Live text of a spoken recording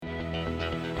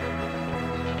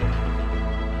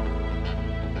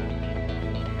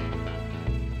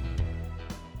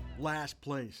Last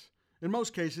place. In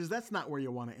most cases, that's not where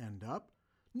you want to end up.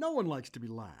 No one likes to be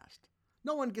last.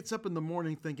 No one gets up in the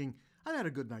morning thinking, I've had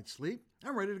a good night's sleep.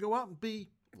 I'm ready to go out and be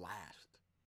last.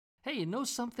 Hey, you know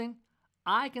something?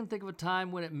 I can think of a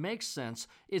time when it makes sense.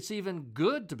 It's even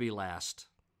good to be last.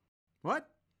 What?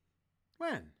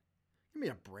 When? Give me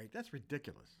a break. That's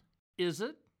ridiculous. Is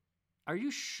it? Are you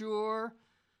sure?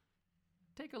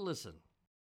 Take a listen.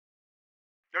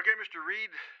 Okay, Mr.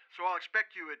 Reed, so I'll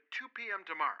expect you at 2 p.m.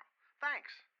 tomorrow.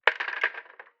 Thanks.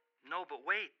 No, but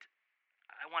wait.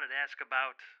 I wanted to ask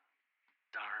about...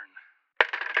 Darn.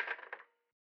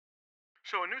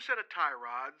 So a new set of tie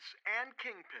rods and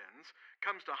kingpins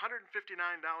comes to $159.90.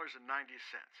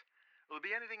 Will there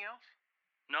be anything else?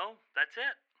 No, that's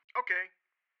it. Okay.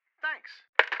 Thanks.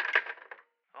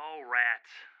 Oh,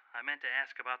 rats. I meant to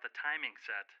ask about the timing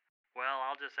set. Well,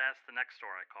 I'll just ask the next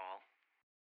store I call.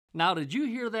 Now, did you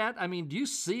hear that? I mean, do you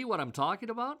see what I'm talking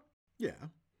about?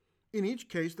 Yeah. In each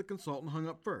case, the consultant hung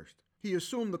up first. He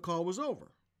assumed the call was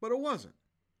over, but it wasn't.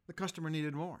 The customer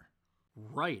needed more.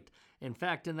 Right. In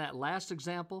fact, in that last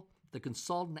example, the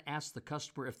consultant asked the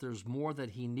customer if there's more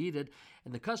that he needed,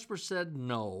 and the customer said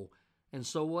no. And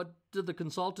so what did the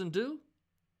consultant do?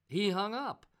 He hung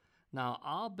up. Now,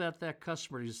 I'll bet that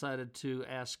customer decided to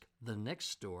ask the next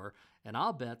store, and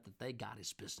I'll bet that they got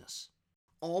his business.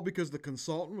 All because the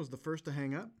consultant was the first to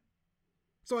hang up?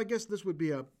 So I guess this would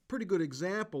be a pretty good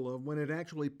example of when it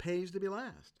actually pays to be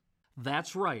last.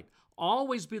 That's right.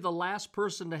 Always be the last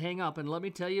person to hang up. And let me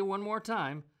tell you one more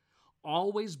time,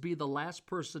 always be the last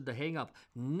person to hang up.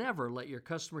 Never let your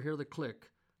customer hear the click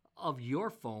of your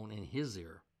phone in his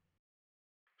ear.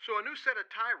 So a new set of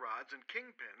tie rods and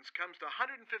kingpins comes to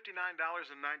 $159.90.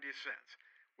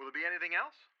 Will there be anything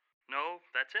else? No,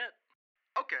 that's it.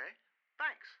 Okay,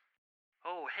 thanks.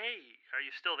 Oh, hey, are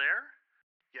you still there?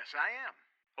 Yes, I am.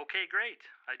 Okay, great.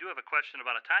 I do have a question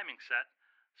about a timing set.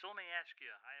 So let me ask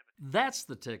you, That's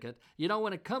the ticket. You know,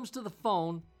 when it comes to the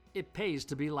phone, it pays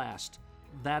to be last.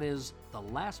 That is, the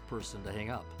last person to hang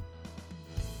up.